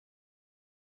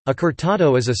A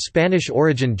cortado is a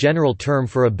Spanish-origin general term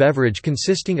for a beverage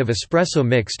consisting of espresso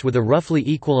mixed with a roughly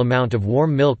equal amount of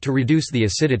warm milk to reduce the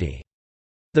acidity.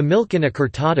 The milk in a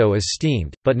cortado is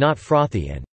steamed, but not frothy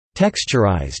and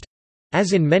texturized.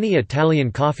 As in many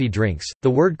Italian coffee drinks, the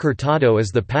word cortado is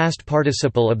the past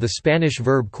participle of the Spanish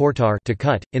verb cortar, to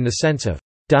cut, in the sense of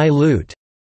dilute,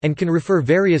 and can refer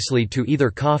variously to either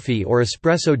coffee or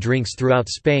espresso drinks throughout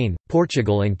Spain,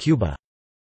 Portugal and Cuba.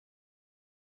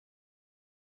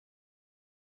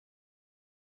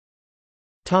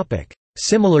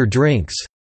 Similar drinks.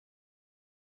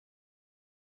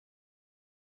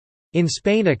 In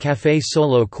Spain, a café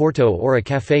solo corto or a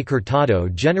café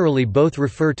cortado generally both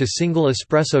refer to single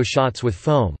espresso shots with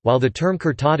foam, while the term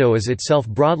cortado is itself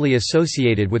broadly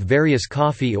associated with various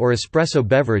coffee or espresso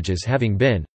beverages having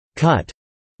been cut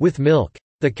with milk.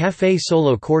 The café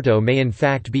solo corto may in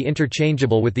fact be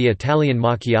interchangeable with the Italian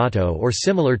macchiato or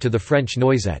similar to the French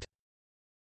noisette.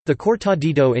 The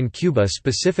cortadito in Cuba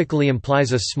specifically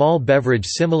implies a small beverage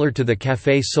similar to the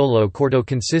café solo corto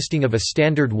consisting of a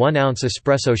standard 1-ounce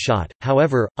espresso shot.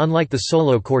 However, unlike the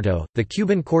solo corto, the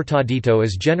Cuban cortadito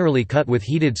is generally cut with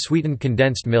heated sweetened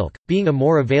condensed milk, being a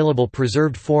more available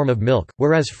preserved form of milk,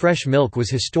 whereas fresh milk was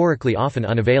historically often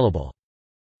unavailable.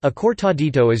 A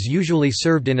cortadito is usually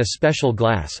served in a special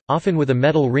glass, often with a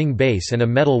metal ring base and a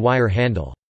metal wire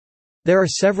handle. There are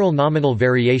several nominal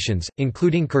variations,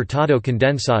 including cortado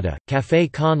condensada,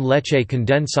 café con leche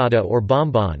condensada or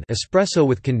bombón, espresso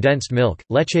with condensed milk.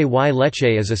 Leche y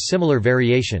leche is a similar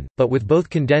variation, but with both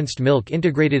condensed milk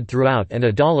integrated throughout and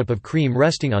a dollop of cream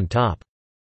resting on top.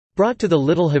 Brought to the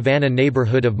Little Havana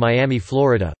neighborhood of Miami,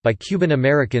 Florida, by Cuban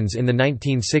Americans in the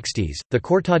 1960s, the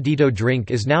cortadito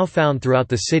drink is now found throughout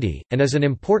the city, and is an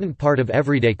important part of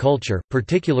everyday culture,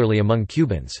 particularly among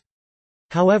Cubans.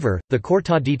 However, the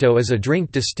cortadito is a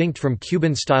drink distinct from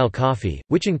Cuban-style coffee,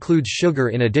 which includes sugar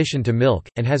in addition to milk,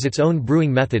 and has its own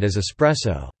brewing method as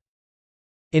espresso.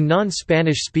 In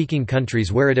non-Spanish-speaking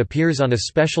countries where it appears on a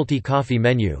specialty coffee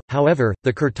menu, however,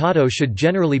 the cortado should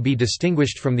generally be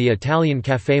distinguished from the Italian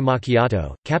café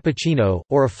macchiato, cappuccino,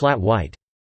 or a flat white.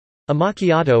 A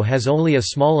macchiato has only a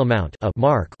small amount a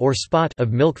mark or spot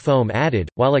of milk foam added,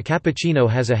 while a cappuccino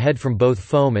has a head from both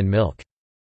foam and milk.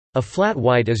 A flat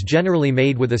white is generally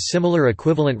made with a similar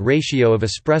equivalent ratio of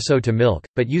espresso to milk,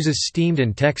 but uses steamed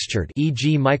and textured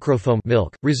e.g. microfoam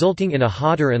milk, resulting in a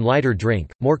hotter and lighter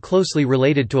drink, more closely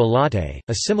related to a latte.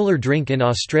 A similar drink in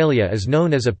Australia is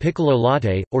known as a piccolo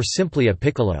latte, or simply a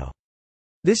piccolo.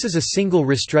 This is a single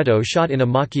ristretto shot in a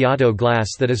macchiato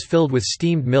glass that is filled with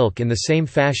steamed milk in the same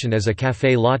fashion as a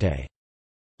café latte.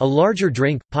 A larger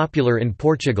drink, popular in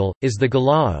Portugal, is the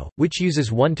galao, which uses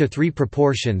 1:3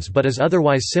 proportions but is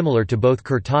otherwise similar to both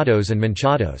cortados and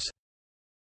manchados.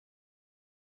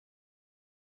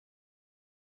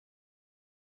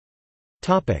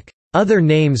 Other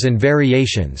names and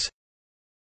variations.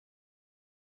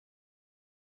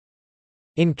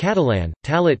 In Catalan,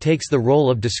 tallat takes the role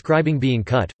of describing being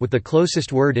cut, with the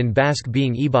closest word in Basque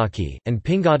being ibaki, and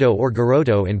pingado or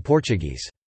garoto in Portuguese.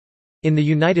 In the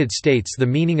United States the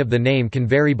meaning of the name can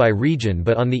vary by region,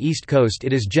 but on the East Coast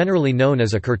it is generally known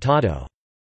as a cortado.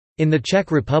 In the Czech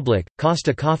Republic,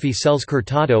 Costa Coffee sells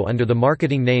cortado under the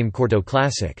marketing name Corto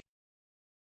Classic.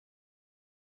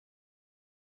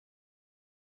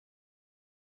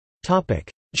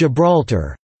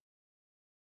 Gibraltar.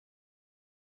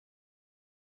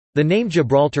 The name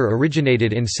Gibraltar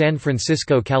originated in San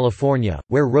Francisco, California,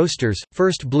 where Roasters,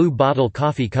 first Blue Bottle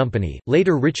Coffee Company,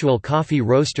 later Ritual Coffee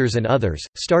Roasters and others,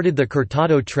 started the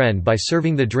cortado trend by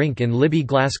serving the drink in Libby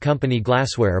Glass Company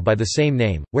glassware by the same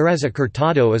name. Whereas a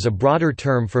cortado is a broader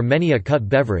term for many a cut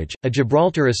beverage, a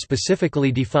Gibraltar is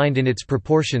specifically defined in its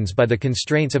proportions by the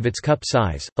constraints of its cup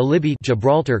size. A Libby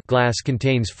Gibraltar glass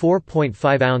contains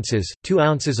 4.5 ounces, 2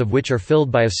 ounces of which are filled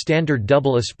by a standard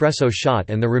double espresso shot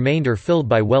and the remainder filled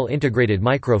by well-integrated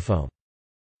microfoam.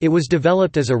 It was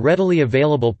developed as a readily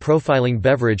available profiling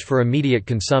beverage for immediate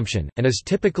consumption, and is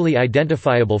typically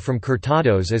identifiable from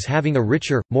cortados as having a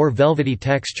richer, more velvety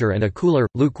texture and a cooler,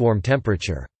 lukewarm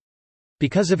temperature.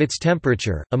 Because of its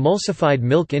temperature, emulsified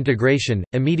milk integration,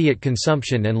 immediate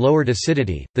consumption and lowered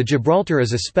acidity, the Gibraltar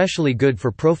is especially good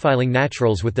for profiling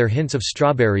naturals with their hints of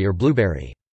strawberry or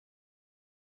blueberry.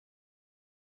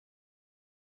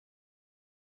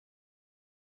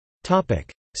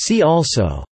 See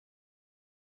also: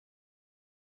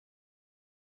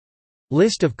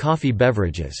 List of coffee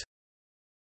beverages.